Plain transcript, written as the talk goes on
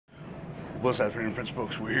What's happening, friends,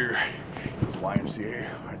 folks? We're here at the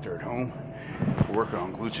YMCA right there at home. We're working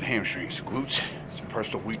on glutes and hamstrings. Glutes, it's a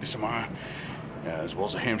personal weakness of mine, as well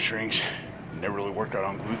as the hamstrings. Never really worked out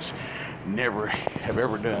on glutes. Never have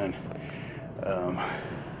ever done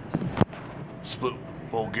split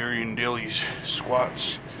Bulgarian dailies,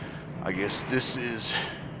 squats. I guess this is,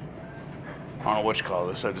 I don't know what you call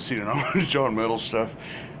this. I just seen it on John Metal stuff,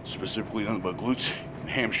 specifically nothing but glutes and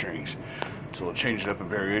hamstrings. So we'll change it up in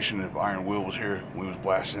variation. If Iron Will was here, we was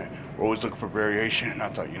blasting it. We're always looking for variation, and I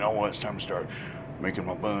thought, you know what, it's time to start making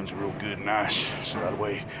my buns real good and nice, so that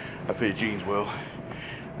way I fit jeans well.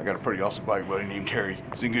 I got a pretty awesome bike buddy named Terry.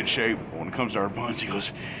 He's in good shape, but when it comes to our buns, he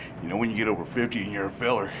goes, you know, when you get over 50 and you're a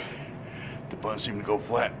feller, the buns seem to go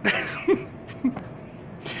flat.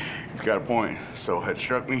 He's got a point, so it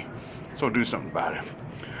struck me, so I'll do something about it.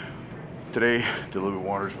 Today, deliver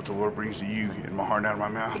waters what the Lord brings to you, in my heart and out of my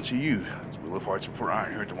mouth to you. As we lift hearts before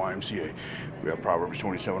iron here at the YMCA. We have Proverbs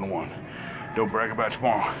 27:1. Don't brag about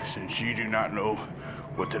tomorrow, since you do not know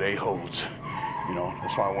what today holds. You know,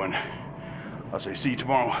 that's why when I say see you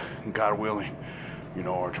tomorrow, God willing, you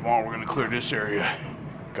know, or tomorrow we're going to clear this area,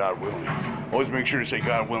 God willing. Always make sure to say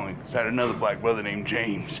God willing. I had another black brother named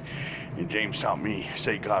James, and James taught me,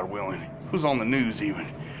 say God willing. It was on the news even,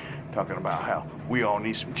 talking about how we all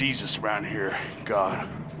need some Jesus around here, God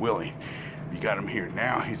willing. If you got him here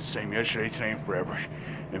now, he's the same yesterday, today, and forever.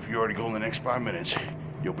 And if you already go in the next 5 minutes,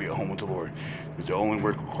 you'll be at home with the Lord. Because the only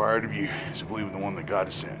work required of you is to believe in the one that God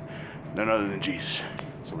has sent, none other than Jesus.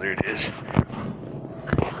 So there it is.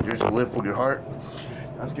 Here's a lift with your heart.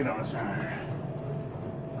 Let's get on the side.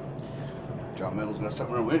 John Metal's got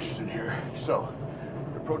something real interesting here. So,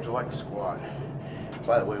 approach it like a squat.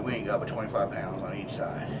 By the way, we ain't got but 25 pounds on each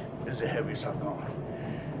side. This is the heaviest I've gone.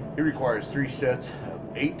 It requires 3 sets of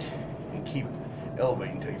 8 and keep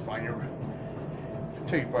elevating until you find your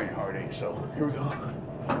heart rate. So here we go.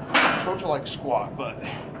 Approach it like a squat, but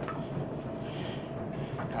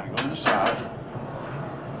kind of go to the side.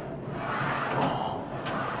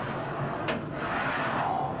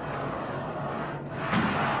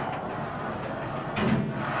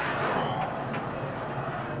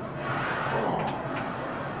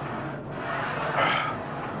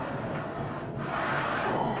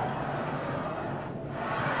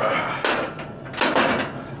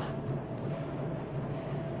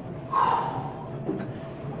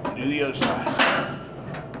 Do the other side.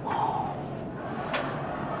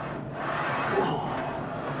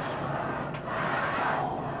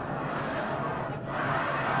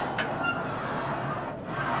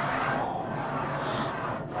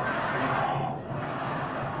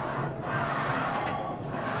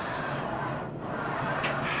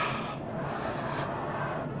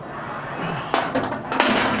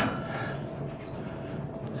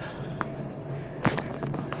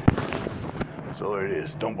 So there it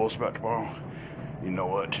is. Don't boast about tomorrow. You know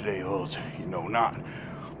what today holds. You know not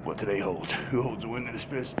what today holds. Who holds the wind in his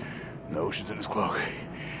fist? The oceans in his cloak.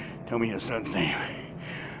 Tell me his son's name.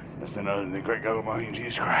 That's none other than the great God Almighty,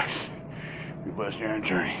 Jesus Christ. Be blessed in your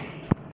journey.